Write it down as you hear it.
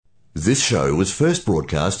This show was first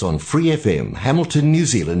broadcast on Free FM, Hamilton, New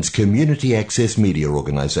Zealand's community access media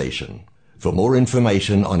organisation. For more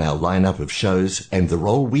information on our lineup of shows and the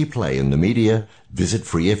role we play in the media, visit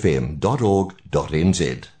freefm.org.nz.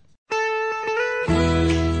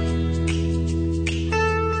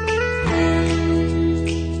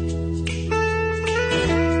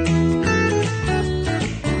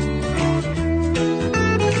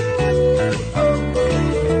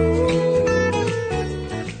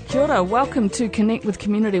 Welcome to Connect with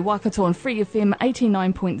Community Waikato on Free FM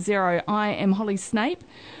 89.0. I am Holly Snape.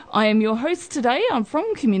 I am your host today. I'm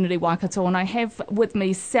from Community Waikato and I have with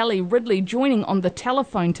me Sally Ridley joining on the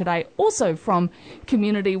telephone today, also from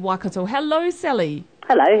Community Waikato. Hello, Sally.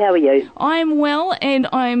 Hello, how are you? I'm well, and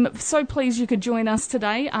I'm so pleased you could join us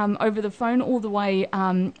today over the phone all the way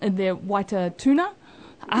in the Waitatuna.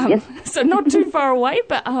 Yes. So not too far away,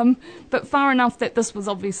 but far enough that this was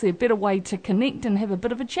obviously a better way to connect and have a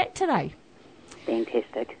bit of a chat today.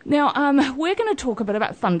 Fantastic. Now, we're going to talk a bit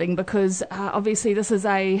about funding because obviously this is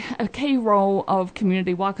a key role of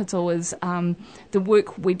Community Waikato is the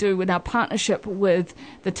work we do in our partnership with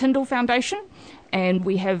the Tyndall Foundation. And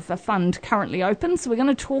we have a fund currently open, so we're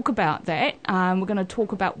going to talk about that. We're going to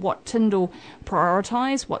talk about what Tyndall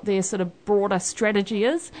prioritise, what their sort of broader strategy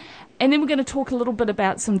is, and then we're going to talk a little bit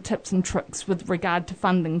about some tips and tricks with regard to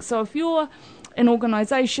funding. So if you're an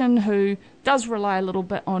organisation who does rely a little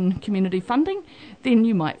bit on community funding, then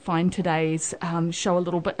you might find today's show a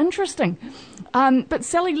little bit interesting. But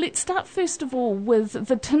Sally, let's start first of all with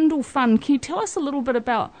the Tyndall Fund. Can you tell us a little bit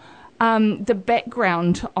about the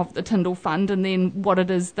background of the Tyndall Fund and then what it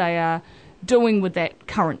is they are doing with that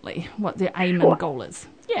currently, what their aim and goal is?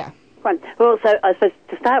 Yeah. Right. Well, so I suppose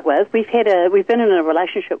to start with, we've been in a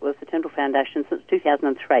relationship with the Tyndall Foundation since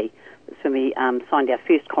 2003. That's when we signed our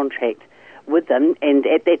first contract with them, and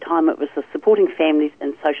at that time it was the supporting families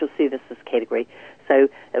and social services category. So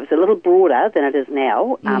it was a little broader than it is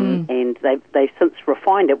now, and they've since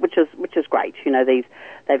refined it, which is great. You know, they've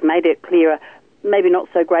made it clearer. Maybe not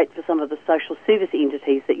so great for some of the social service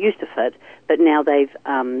entities that used to fit, but now they've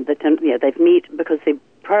met because their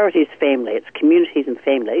priority is family. It's communities and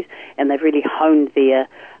families, and they've really honed their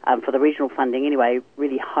for the regional funding anyway.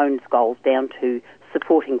 Really honed goals down to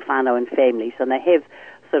supporting whānau and families, and they have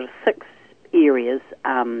sort of 6 areas,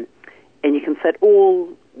 and you can fit all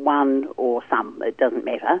one or some. It doesn't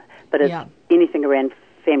matter, but it's anything around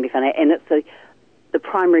family whānau, and it's the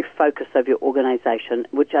primary focus of your organisation,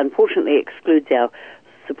 which unfortunately excludes our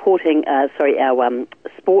supporting, our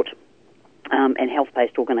sport and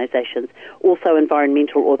health-based organisations, also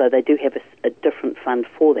environmental, although they do have a different fund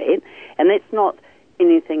for that. And that's not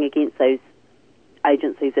anything against those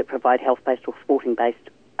agencies that provide health-based or sporting-based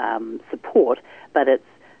support, but it's,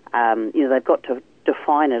 they've got to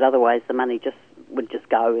define it, otherwise the money would just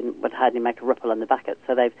go and would hardly make a ripple in the bucket.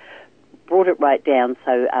 So they've brought it right down,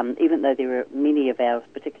 so even though there are many of our,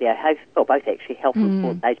 particularly our both actually health and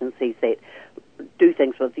sports agencies that do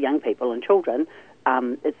things with young people and children,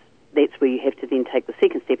 that's where you have to then take the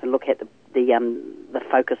second step and look at the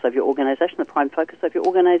focus of your organisation, the prime focus of your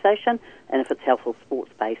organisation, and if it's health or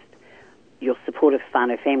sports based, your supportive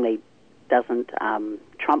whānau family doesn't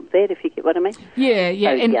trump that, if you get what I mean.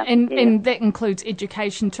 And that includes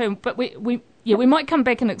education too. But we might come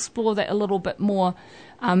back and explore that a little bit more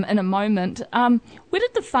in a moment. Where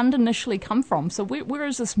did the fund initially come from? So where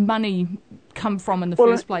has this money come from in the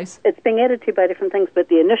first place? It's being added to by different things, but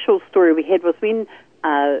the initial story we had was when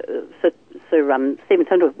Stephen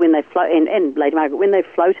Tyndall, when they and Lady Margaret, when they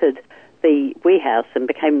floated the warehouse and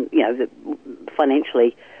became,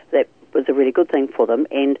 financially that was a really good thing for them,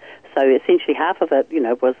 and so essentially half of it,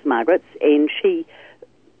 was Margaret's, and she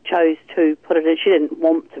chose to put it in. She didn't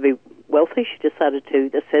want to be wealthy. She decided to.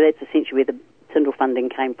 So that's essentially where the Tyndall funding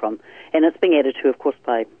came from, and it's being added to, of course,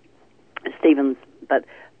 by Stevens, but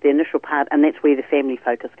the initial part, and that's where the family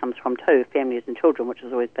focus comes from too, families and children, which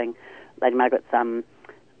has always been Lady Margaret's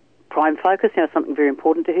prime focus. Something very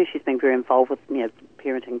important to her. She's been very involved with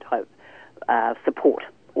parenting type support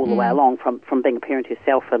all the way along from being a parent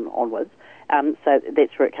herself and onwards. So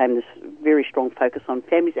that's where it came, this very strong focus on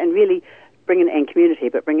families and really bringing and community,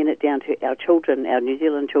 but bringing it down to our children, our New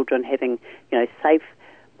Zealand children having safe,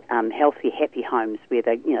 healthy, happy homes where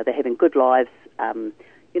they're having good lives.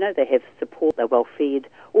 They have support, they're well fed,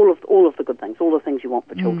 all of the good things, all the things you want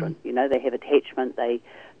for children. They have attachment, they're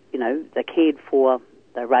cared for,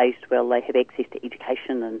 they're raised well, they have access to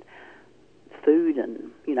education and food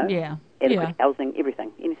and, adequate housing,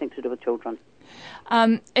 everything, anything to do with children.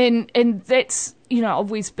 And that's,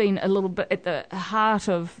 always been a little bit at the heart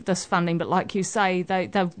of this funding, but like you say,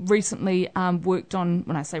 they've recently worked on,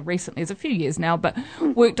 when I say recently, it's a few years now, but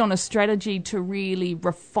worked on a strategy to really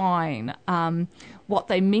refine what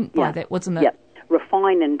they meant by that, wasn't it? Yeah,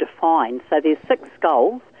 refine and define. So there's 6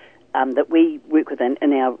 goals that we work with in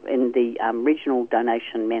the regional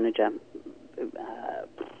donation manager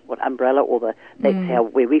umbrella, or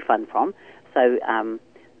that's where we fund from. So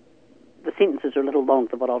the sentences are a little long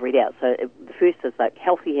than what I'll read out. So the first is like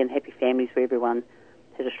healthy and happy families where everyone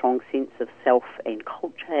has a strong sense of self and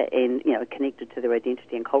culture, and connected to their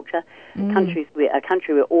identity and culture. A country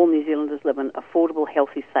where all New Zealanders live in affordable,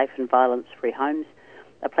 healthy, safe and violence-free homes.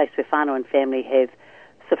 A place where whānau and family have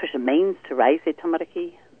sufficient means to raise their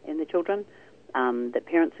tamariki and their children. That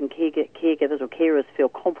parents and caregivers or carers feel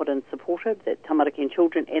confident and supported. That tamariki and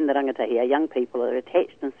children and the rangatahi, our young people, are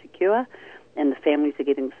attached and secure, and the families are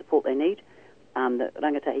getting the support they need. The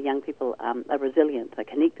rangatahi young people are resilient, they're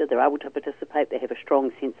connected, they're able to participate, they have a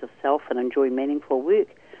strong sense of self and enjoy meaningful work.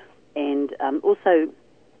 And also,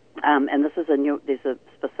 and this is there's a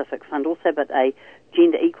specific fund also, but a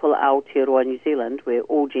Gender Equal Aotearoa New Zealand, where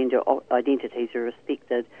all gender identities are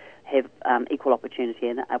respected, have equal opportunity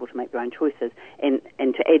and are able to make their own choices. And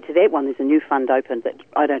to add to that one, there's a new fund open that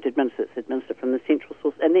I don't administer, it's administered from the central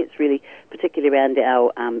source, and that's really particularly around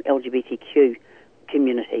our LGBTQ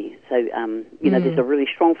community. So, there's a really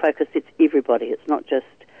strong focus. It's everybody. It's not just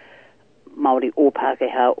Māori or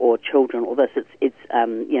Pākehā or children or this. It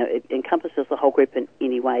encompasses the whole group in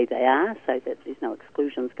any way they are, so that there's no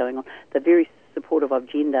exclusions going on. They're very supportive of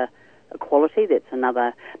gender equality. That's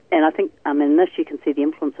another, and I think in this you can see the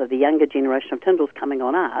influence of the younger generation of Tindals coming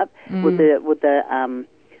on up with the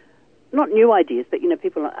not new ideas, but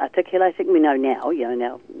people are articulating. We know now,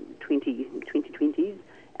 now 2020s,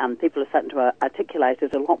 people are starting to articulate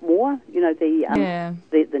it a lot more.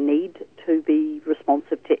 The need to be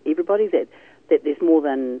responsive to everybody. That there's more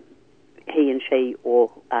than he and she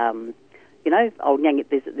or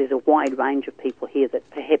there's a wide range of people here that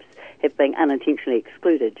perhaps have been unintentionally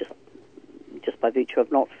excluded just by virtue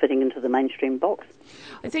of not fitting into the mainstream box.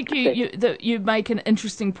 I think you make an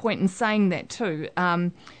interesting point in saying that too,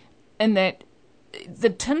 in that the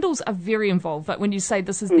Tindals are very involved. But when you say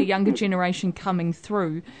this is the younger generation coming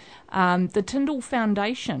through, the Tyndall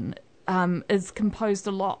Foundation is composed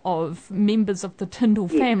a lot of members of the Tyndall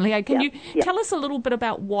family. Can you tell us a little bit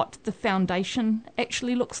about what the foundation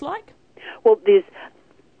actually looks like? Well, there's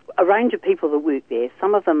a range of people that work there.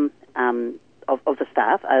 Some of them of the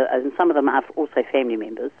staff, and some of them are also family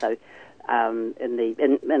members. So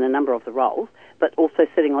in a number of the roles, but also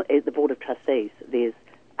sitting at the board of trustees, there's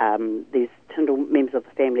Tyndall members of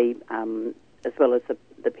the family, as well as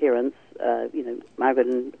the parents. Margaret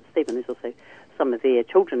and Stephen. There's also some of their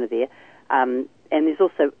children are there, and there's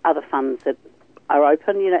also other funds that are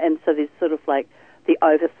open. And so there's sort of like the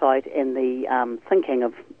oversight and the thinking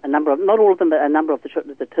of a number of, not all of them, but a number of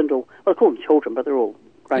the Tyndall. Well, I call them children, but they're all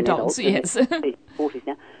grown adults. Yes, 40s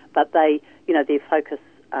now. But they, their focus.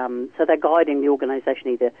 So they're guiding the organisation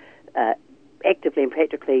either actively and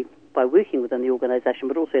practically by working within the organisation,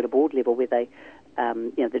 but also at a board level where they,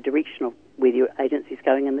 the direction of where the agency is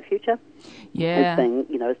going in the future. Yeah,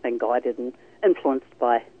 is being guided and influenced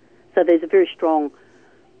by. So there's a very strong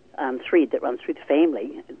thread that runs through the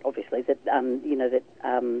family, obviously, that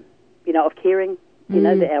of caring,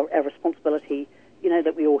 that our responsibility,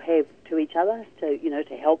 that we all have to each other to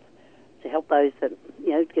help those that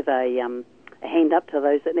give a hand up to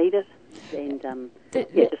those that need it, and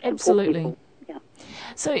just absolutely. People. Yeah.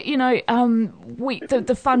 So,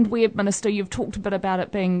 the fund we administer, you've talked a bit about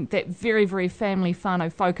it being that very, very family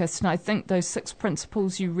whānau focused, and I think those 6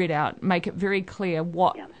 principles you read out make it very clear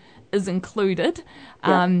what is included,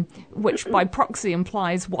 which by proxy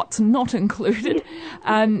implies what's not included.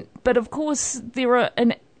 But of course, there are,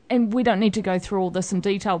 and we don't need to go through all this in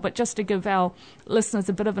detail, but just to give our listeners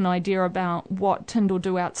a bit of an idea about what Tyndall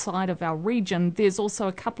do outside of our region, there's also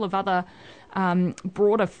a couple of other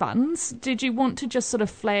broader funds. Did you want to just sort of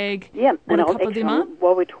flag what a couple of them are?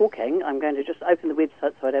 While we're talking, I'm going to just open the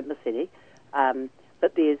website so I don't miss any.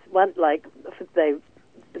 But there's one, like,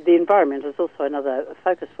 the environment is also another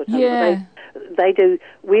focus for Tyndall. Yeah. They do,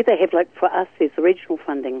 where they have, like, for us, there's the regional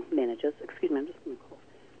funding managers. Excuse me, I'm just going to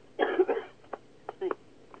cough.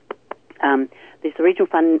 There's the regional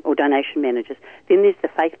fund or donation managers. Then there's the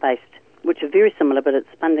faith-based, which are very similar, but it's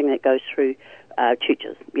funding that goes through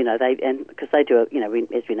churches. Because they do,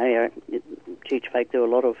 as we know, church folk do a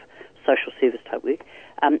lot of social service type work.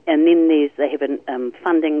 And then they have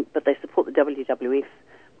funding, but they support the WWF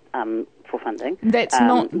for funding. That's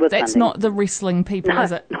not the wrestling people, no,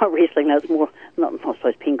 is it? Not wrestling. No, it's more not I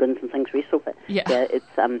suppose penguins and things wrestle, but yeah, it's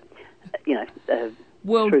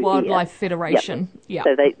World Wildlife Federation. Yep. Yeah.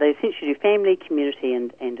 So they essentially do family, community,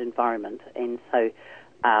 and environment. And so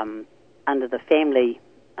under the family,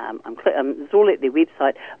 it's all at their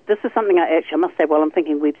website. This is something I must say while I'm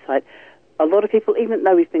thinking website. A lot of people, even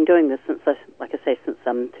though we've been doing this since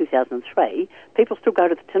 2003, people still go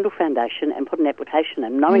to the Tyndall Foundation and put an application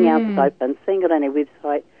in, knowing ours is open, seeing it on our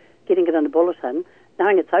website, getting it in the bulletin,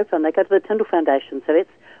 knowing it's open, they go to the Tyndall Foundation. So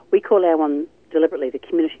we call our one deliberately the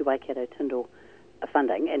Community Waikato Tyndall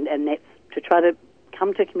funding, and that's to try to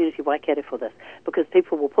come to Community Waikato for this, because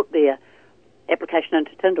people will put their application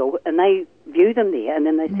into Tyndall and they view them there and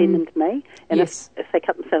then they send them to me. And yes. if they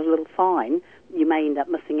cut themselves a little fine, you may end up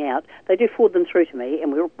missing out. They do forward them through to me,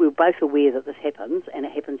 and we're both aware that this happens, and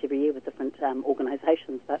it happens every year with different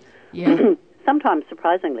organisations. But sometimes,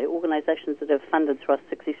 surprisingly, organisations that have funded through us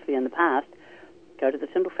successfully in the past go to the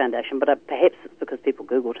Tyndall Foundation, but perhaps it's because people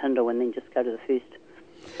Google Tyndall and then just go to the first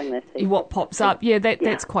thing they see. What pops up.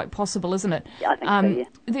 That's quite possible, isn't it? Yeah, I think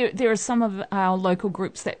so, yeah. There are some of our local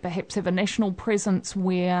groups that perhaps have a national presence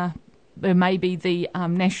where maybe the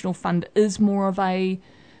national fund is more of an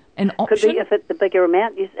option. Could be if it's a bigger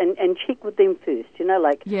amount, yes, and check with them first.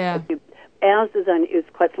 Ours is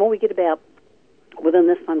quite small. We get about, within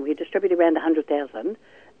this fund, we distribute around 100,000.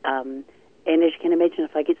 And as you can imagine,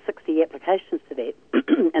 if I get 60 applications to that,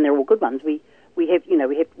 and they're all good ones, we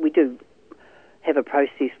do have a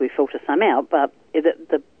process. We filter some out, but it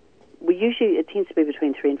tends to be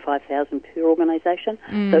between 3,000 and 5,000 per organisation.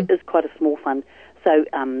 So it is quite a small fund. So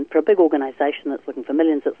for a big organisation that's looking for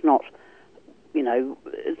millions, it's not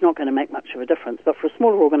going to make much of a difference. But for a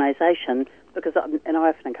smaller organisation, and I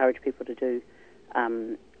often encourage people to do,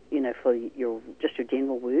 for your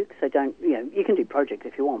general work. So you can do projects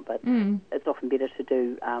if you want, but it's often better to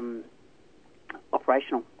do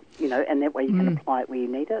operational. And that way you can apply it where you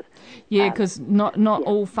need it. Yeah, because not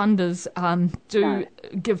all funders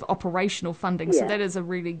give operational funding, so that is a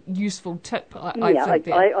really useful tip. I think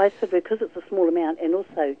I said because it's a small amount, and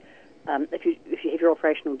also if you have your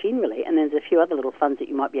operational generally, and there's a few other little funds that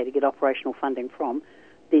you might be able to get operational funding from,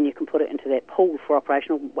 then you can put it into that pool for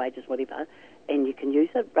operational wages, whatever, and you can use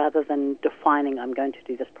it rather than defining I'm going to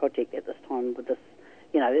do this project at this time with this.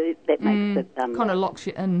 That makes it... kind of locks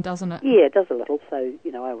you in, doesn't it? Yeah, it does a little, so,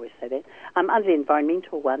 I always say that. Under the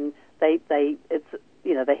environmental one, it's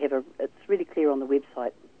really clear on the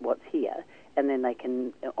website what's here, and then they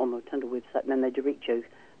can, on the Tyndall website, and then they direct you.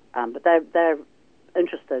 But they're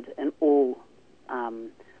interested in all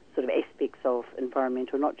sort of aspects of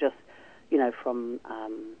environmental, not just, from...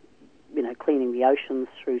 cleaning the oceans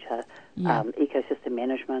through to ecosystem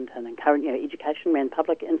management and encouraging education around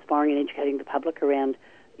inspiring and educating the public around,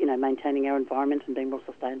 maintaining our environment and being more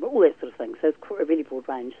sustainable, all that sort of thing. So it's a really broad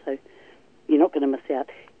range. So you're not going to miss out.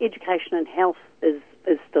 Education and health is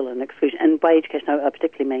still an exclusion. And by education, I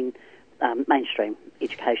particularly mean mainstream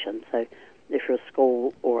education. So if you're a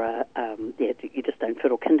school or you just don't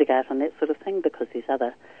fit, or kindergarten, that sort of thing, because there's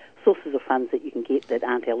other sources of funds that you can get that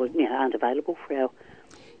aren't available for our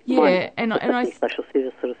and I social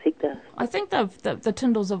service sort of sector. I think the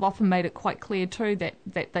Tyndalls have often made it quite clear too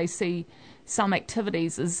that they see some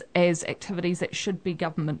activities as activities that should be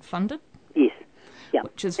government funded. Yes, yeah,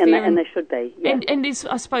 which is and fair, and they should be. Yeah. And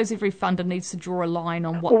I suppose every funder needs to draw a line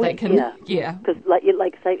on what they can. Yeah, because like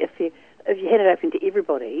say if you had it open to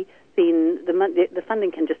everybody, then the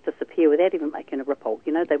funding can just disappear without even making a ripple.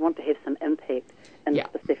 They want to have some impact in the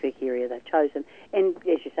specific area they've chosen. And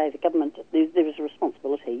as you say, the government, there is a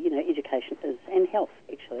responsibility, education is, and health,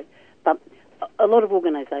 actually. But a lot of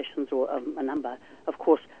organisations, or a number, of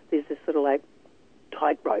course, there's this sort of like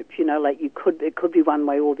tightrope, it could be one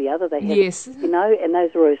way or the other. They have, yes. and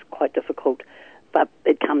those are always quite difficult. But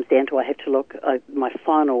it comes down to I have to look, my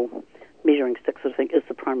final measuring stick sort of thing is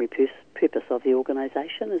the primary purpose of the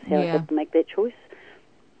organisation, is how I have to make that choice.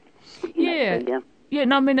 Yeah,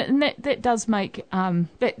 no, I mean, and that does make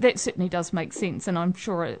that certainly does make sense, and I'm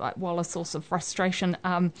sure, while a source of frustration,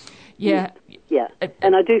 and I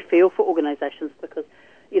do feel for organisations because,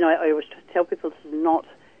 I always tell people this is not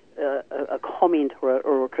a comment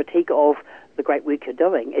or a critique of the great work you're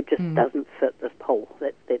doing. It just doesn't fit this poll.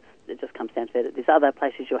 It just comes down to that. There's other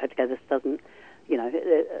places you'll have to go. This doesn't.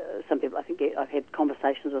 Some people, I think I've had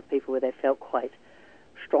conversations with people where they felt quite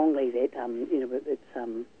strongly that, it's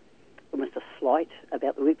almost a slight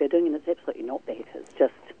about the work they're doing, and it's absolutely not that. It's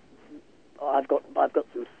just I've got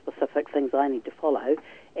some specific things I need to follow,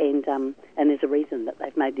 and there's a reason that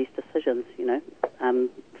they've made these decisions,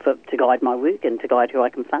 to guide my work and to guide who I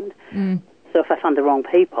can fund. So if I fund the wrong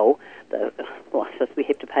people, I suppose we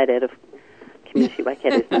have to pay it out of community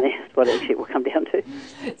Waikatos, and that's what actually it will come down to.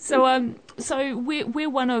 So we're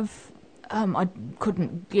one of, I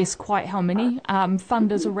couldn't guess quite how many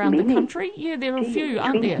funders around the country. Yeah, there are a few,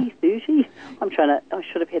 aren't there? 20, 30. I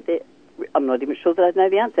should have had that. I'm not even sure that I know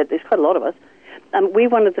the answer. There's quite a lot of us. We're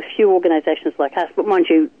one of the few organisations like us, but mind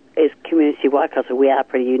you, as Community Waikato, we are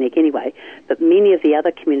pretty unique anyway, but many of the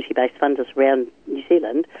other community-based funders around New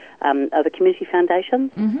Zealand are the community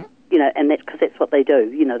foundations, and that's because that's what they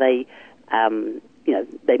do.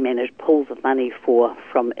 They manage pools of money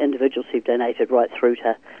from individuals who've donated right through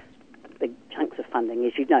to big chunks of funding,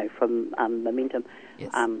 as you know, from Momentum.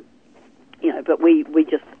 Yes. But we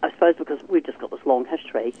just, I suppose because we've just got this long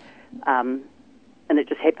history, and it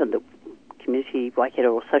just happened that Community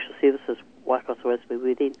Waikato or Social Services Waikato, as we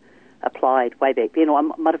were then, applied way back then, or I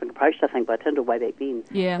might have been approached, I think, by Tyndall way back then,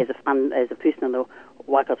 as a person in the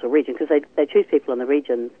Waikato region, because they choose people in the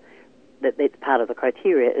regions that's part of the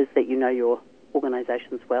criteria is that you know your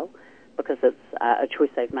organisations well, because it's a choice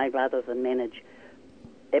they've made rather than manage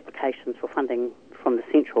applications for funding from the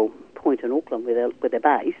central point in Auckland where they're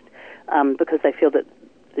based, because they feel that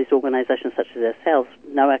these organisations such as ourselves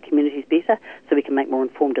know our communities better, so we can make more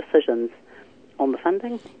informed decisions on the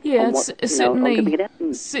funding. Yeah,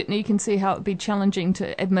 certainly you can see how it would be challenging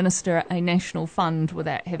to administer a national fund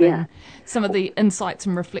without having some of the insights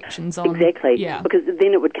and reflections on... Exactly, because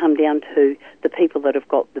then it would come down to the people that have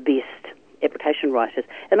got the best application writers.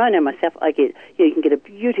 And I know myself, you can get a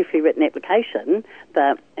beautifully written application,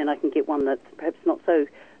 and I can get one that's perhaps not so...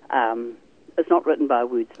 it's not written by a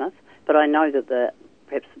wordsmith, but I know that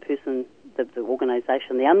perhaps the person, the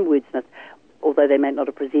organisation, the unwordsmith, although they may not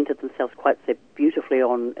have presented themselves quite so beautifully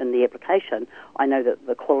in the application, I know that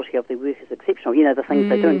the quality of their work is exceptional. The things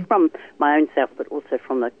they're doing from my own self, but also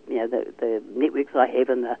from the networks I have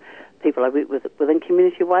and the people I work with within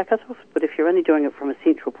Community Waikato. But if you're only doing it from a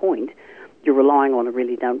central point, you're relying on a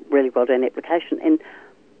really well done application, and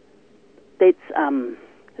that's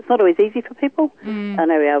it's not always easy for people. I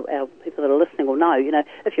know our people that are listening will know.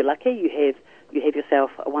 If you're lucky, you have yourself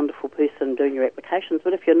a wonderful person doing your applications,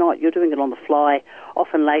 but if you're not, you're doing it on the fly,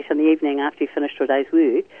 often late in the evening after you finished your day's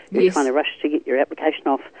work. You're trying to rush to get your application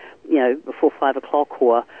off, before 5 o'clock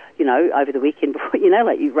or, over the weekend before,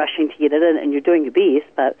 like you're rushing to get it in and you're doing your best,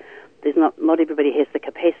 but there's not everybody has the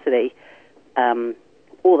capacity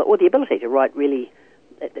or the ability to write really.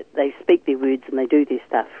 They speak their words and they do their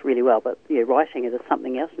stuff really well, but writing it is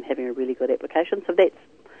something else and having a really good application. So that's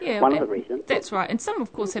one of the reasons. That's right. And some,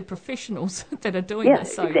 of course, have professionals that are doing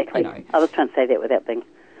this. So, exactly. I was trying to say that without being,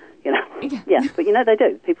 but they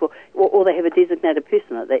do. People, or they have a designated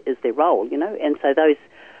person that is their role, and so those,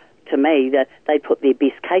 to me, that they put their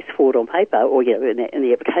best case forward on paper, or in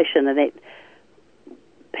the application, and that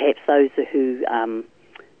perhaps those who,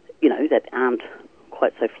 that aren't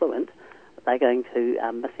quite so fluent, they're going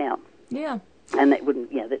to miss out. Yeah. And that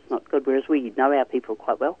wouldn't, that's not good. Whereas we know our people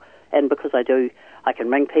quite well, and because I can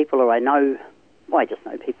ring people, or I just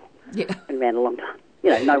know people. Yeah. Been around a long time.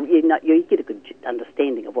 You get a good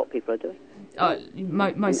understanding of what people are doing. Oh,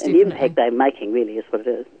 most and definitely. The impact they're making really is what it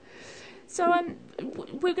is. So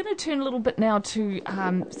we're going to turn a little bit now to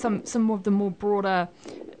some of the more broader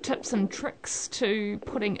tips and tricks to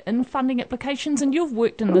putting in funding applications. And you've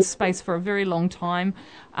worked in this space for a very long time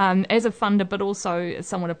as a funder, but also as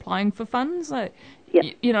someone applying for funds.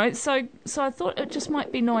 Yep. So I thought it just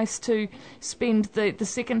might be nice to spend the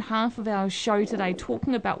second half of our show today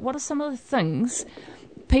talking about what are some of the things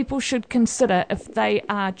people should consider if they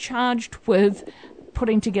are charged with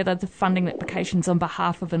putting together the funding applications on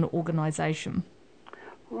behalf of an organisation.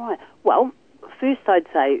 Right. Well, first I'd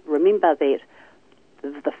say remember that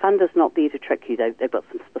the funder's not there to trick you. They've got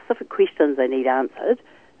some specific questions they need answered,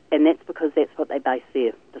 and that's because that's what they base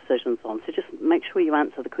their decisions on. So just make sure you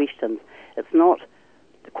answer the questions. It's not,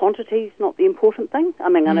 the quantity is not the important thing. I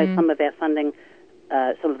mean, I know some of our funding,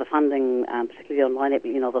 some of the funding, particularly online,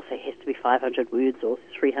 they'll say it has to be 500 words or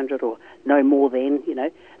 300 or no more than,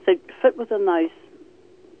 So fit within those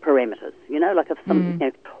parameters, like if some,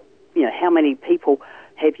 how many people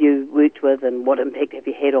have you worked with and what impact have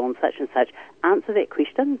you had on such and such? Answer that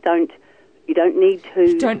question. You don't need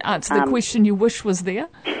to... Don't answer the question you wish was there.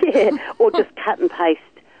 Yeah, or just cut and paste.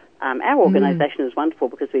 Our organisation is wonderful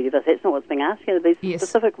because we do this. That's not what's being asked. These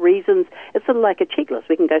specific reasons. It's sort of like a checklist.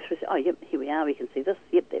 We can go through, yep, here we are, we can see this,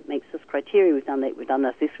 yep, that meets this criteria, we've done that, we've done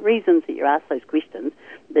this. There's reasons that you're asked those questions,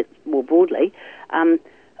 that's more broadly.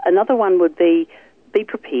 Another one would be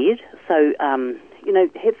prepared. So,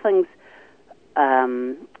 have things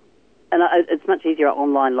And it's much easier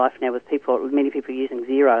online life now with many people using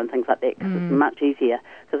Xero and things like that, because it's much easier,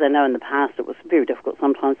 because I know in the past it was very difficult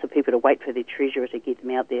sometimes for people to wait for their treasurer to get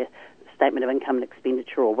them out their statement of income and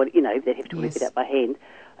expenditure, or what, they'd have to work it out by hand,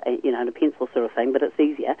 in a pencil sort of thing, but it's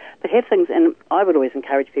easier. But have things, and I would always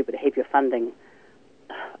encourage people to have your funding,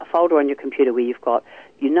 a folder on your computer where you've got,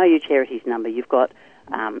 your charity's number, you've got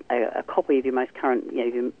a copy of your most current,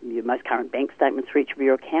 your most current bank statements for each of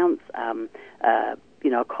your accounts,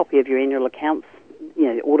 a copy of your annual accounts,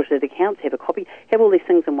 audited accounts, have a copy, have all these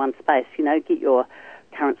things in one space, get your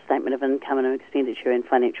current statement of income and expenditure and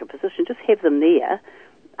financial position, just have them there,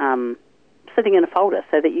 sitting in a folder,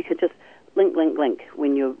 so that you could just link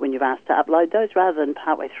when you've asked to upload those, rather than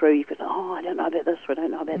partway through you could say, I don't know about this, or I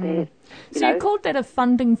don't know about that. So you called that a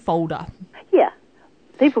funding folder? Yeah.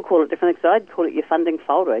 People call it different things, so I'd call it your funding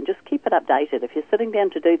folder, and just keep it updated. If you're sitting down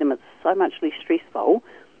to do them, it's so much less stressful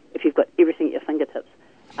if you've got everything at your fingertips.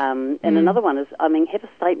 And another one is, have a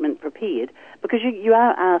statement prepared, because you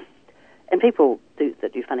are asked, and people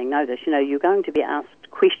that do funding know this, you're going to be asked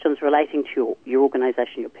questions relating to your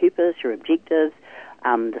organisation, your purpose, your objectives,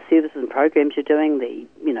 the services and programs you're doing,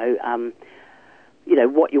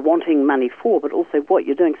 what you're wanting money for, but also what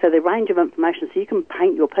you're doing. So the range of information, so you can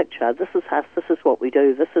paint your picture. This is us, this is what we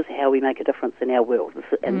do, this is how we make a difference in our world,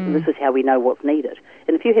 this is how we know what's needed.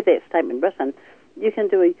 And if you have that statement written, you can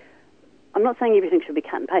do I'm not saying everything should be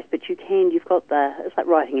cut and paste, but you've got it's like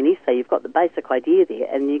writing an essay, you've got the basic idea there,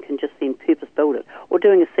 and you can just then purpose build it. Or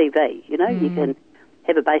doing a CV, you can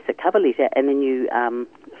have a basic cover letter, and then you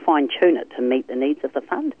fine-tune it to meet the needs of the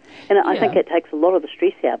fund. And I think it takes a lot of the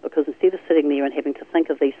stress out, because instead of sitting there and having to think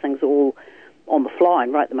of these things all on the fly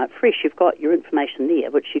and write them up fresh, you've got your information there,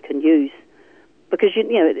 which you can use, because,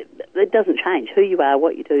 it doesn't change who you are,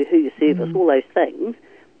 what you do, who you service, all those things.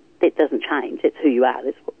 That doesn't change. That's who you are.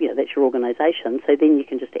 That's your organisation. So then you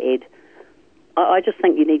can just add. I just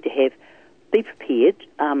think you need to be prepared.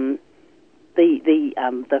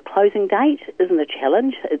 The closing date isn't a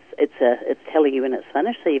challenge. It's telling you when it's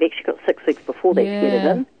finished. So you've actually got 6 weeks before that to get it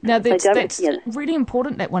in. Now that's really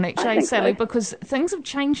important, that one, actually, Sally, because things have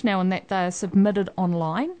changed now in that they're submitted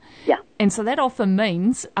online. Yeah. And so that often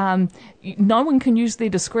means no one can use their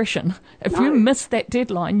discretion. If you miss that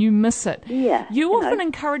deadline, you miss it. Yeah. You often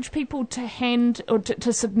encourage people to hand or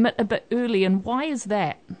to submit a bit early, and why is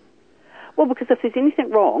that? Well, because if there's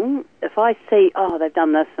anything wrong, if I see, they've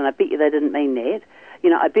done this, and I bet you they didn't mean that,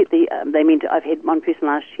 I bet they meant. I've had one person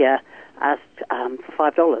last year asked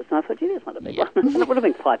for $5, and I thought, gee, that's not a big one. And it would have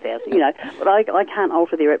been $5,000, but I can't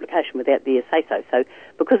alter their application without their say-so. So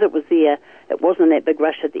because it was there, it wasn't that big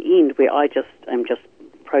rush at the end where I am just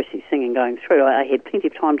processing and going through. I had plenty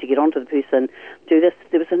of time to get onto the person, do this.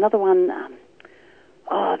 There was another one, there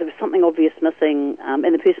was something obvious missing,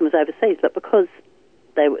 and the person was overseas, but because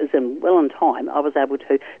they was in well in time, I was able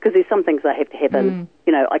to, because there's some things I have to have in,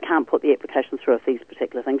 I can't put the application through of these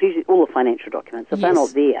particular things, usually all the financial documents. If they're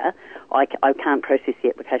not there, I can't process the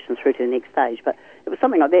application through to the next stage. But it was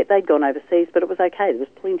something like that. They'd gone overseas, but it was okay. There was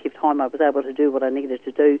plenty of time. I was able to do what I needed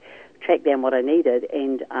to do, track down what I needed,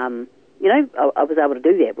 and, I was able to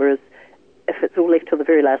do that. Whereas if it's all left till the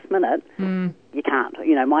very last minute, you can't.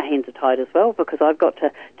 My hands are tied as well, because I've got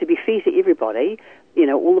to be fair to everybody.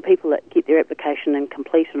 All the people that get their application and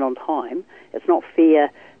complete it on time, it's not fair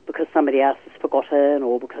because somebody else has forgotten,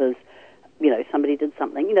 or because, somebody did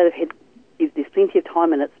something. There's plenty of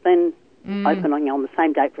time, and it's been open on the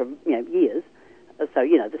same date for, years. So,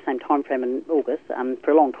 the same time frame in August,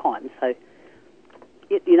 for a long time. So,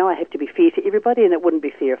 I have to be fair to everybody, and it wouldn't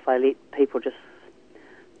be fair if I let people just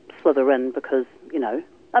slither in because,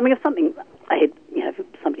 if something, if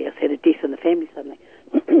somebody else had a death in the family suddenly,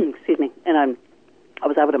 excuse me, and I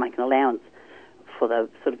was able to make an allowance for the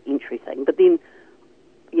sort of entry thing. But then,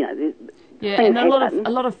 and a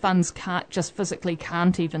lot of funds physically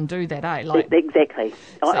can't even do that, eh? Exactly.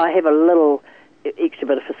 So, I have a little extra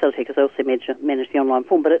bit of facility because I also manage the online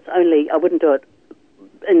form, but it's only, I wouldn't do it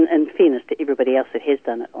in fairness to everybody else that has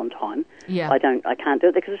done it on time. Yeah. I can't do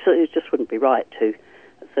it because it just wouldn't be right to.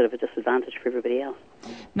 It's sort of a disadvantage for everybody else.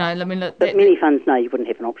 No, I mean, but many funds know you wouldn't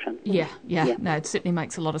have an option. Yeah. No, it certainly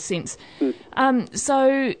makes a lot of sense.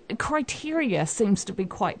 So criteria seems to be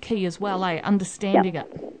quite key as well, understanding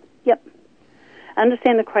it. Yep.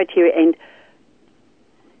 Understand the criteria and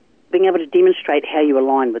being able to demonstrate how you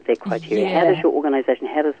align with that criteria. Yeah. How does your organisation,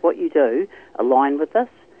 how does what you do align with this?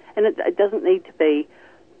 And it doesn't need to be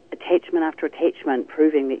attachment after attachment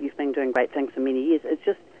proving that you've been doing great things for many years. It's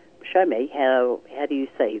just show me how do you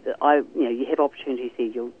see that you have opportunities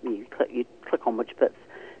here. You click on which bits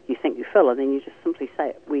you think you fill, and then you just simply say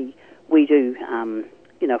it. We do.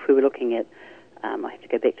 If we were looking at I have to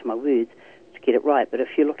go back to my words to get it right, but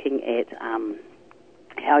if you're looking at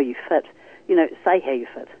how you fit, say how you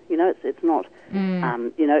fit. It's not,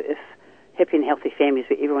 if happy and healthy families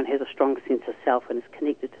where everyone has a strong sense of self and is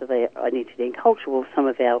connected to their identity and culture, with some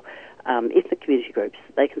of our ethnic community groups,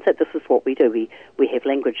 they can say, this is what we do. We have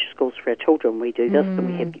language schools for our children, we do this, and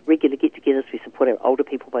we have regular get-togethers, we support our older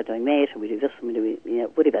people by doing that, and we do this, and we do,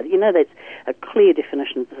 whatever. That's a clear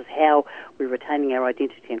definition. This is how we're retaining our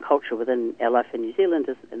identity and culture within our life in New Zealand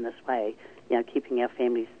is in this way, keeping our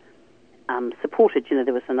families supported.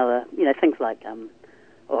 There was another, things like,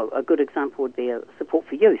 a good example would be a support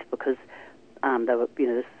for youth, because they were,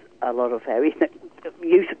 there's a lot of our ethnic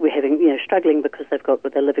youth we're having, struggling because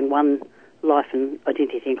they're living one life and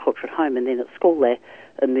identity and culture at home, and then at school they're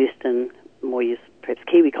immersed in more use perhaps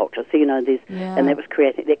Kiwi culture. So and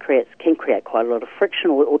that can create quite a lot of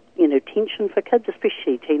friction or tension for kids,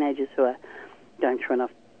 especially teenagers who are going through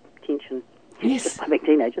enough tension. Yes, I mean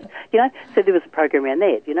teenagers. So there was a program around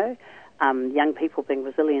that. Young people being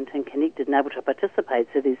resilient and connected and able to participate.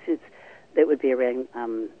 So that would be around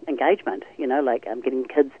engagement, like getting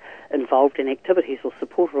kids involved in activities or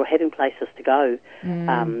supported or having places to go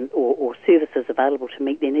or services available to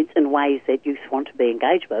meet their needs in ways that youth want to be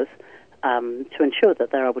engaged with, to ensure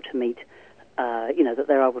that they're able to meet, that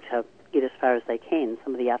they're able to get as far as they can.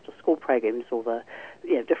 Some of the after-school programs or the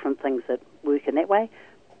different things that work in that way.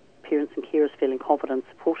 Parents and carers feeling confident,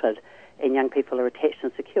 supported, and young people are attached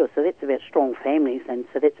and secure. So that's about strong families, and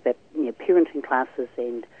so that's about parenting classes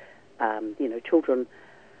and children.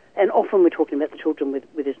 And often we're talking about the children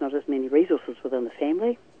where there's not as many resources within the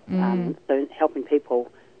family. So helping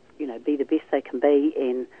people, be the best they can be,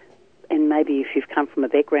 and maybe if you've come from a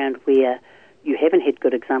background where you haven't had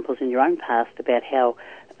good examples in your own past about how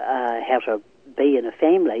to be in a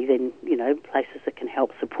family, then places that can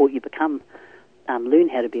help support you become. Learn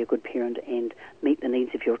how to be a good parent and meet the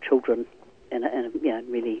needs of your children in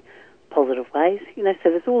really positive ways. So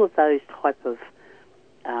there's all of those type of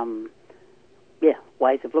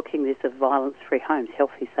ways of looking. There's the violence-free homes,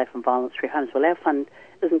 healthy, safe and violence-free homes. Well, our fund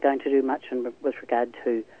isn't going to do much with regard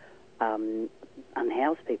to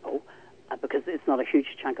unhoused people because it's not a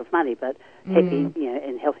huge chunk of money, but happy,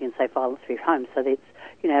 and healthy and safe violence-free homes. So that's,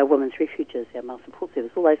 our women's refuges, our male support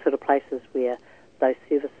service, all those sort of places where those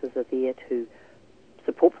services are there to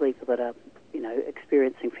support people that are,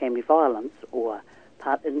 experiencing family violence or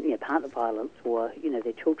partner violence, or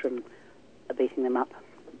their children are beating them up,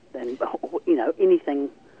 and anything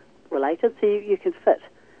related. So you can fit.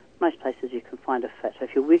 Most places you can find a fit.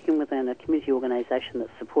 If you're working within a community organisation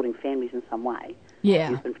that's supporting families in some way,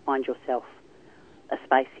 you can find yourself a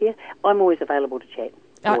space here. I'm always available to chat.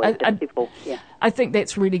 I think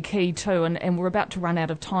that's really key too, and we're about to run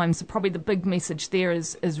out of time, so probably the big message there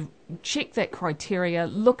is check that criteria,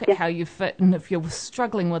 look at how you fit, and if you're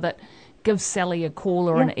struggling with it, give Sally a call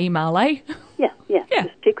or an email, Yeah.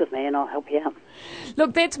 Just check with me and I'll help you out.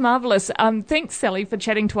 Look, that's marvellous. Thanks, Sally, for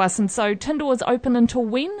chatting to us. And so Tyndall is open until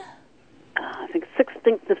when? I think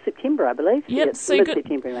 16th of September, I believe. Yep, so you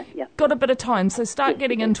got a bit of time, so start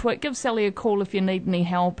getting into it. Give Sally a call if you need any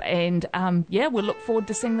help, and we'll look forward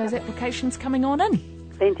to seeing those applications coming on in.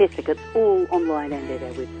 Fantastic. It's all online and at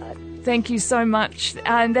our website. Thank you so much.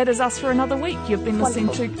 And that is us for another week. You've been listening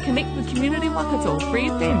to Connect with Community Waikato, Free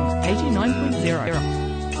FM 89.0.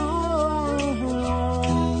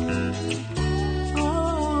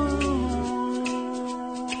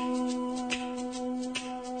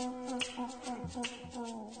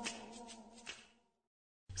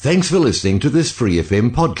 Thanks for listening to this Free FM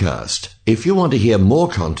podcast. If you want to hear more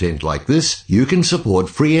content like this, you can support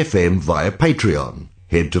Free FM via Patreon.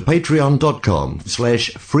 Head to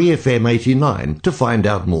patreon.com/freefm89 to find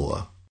out more.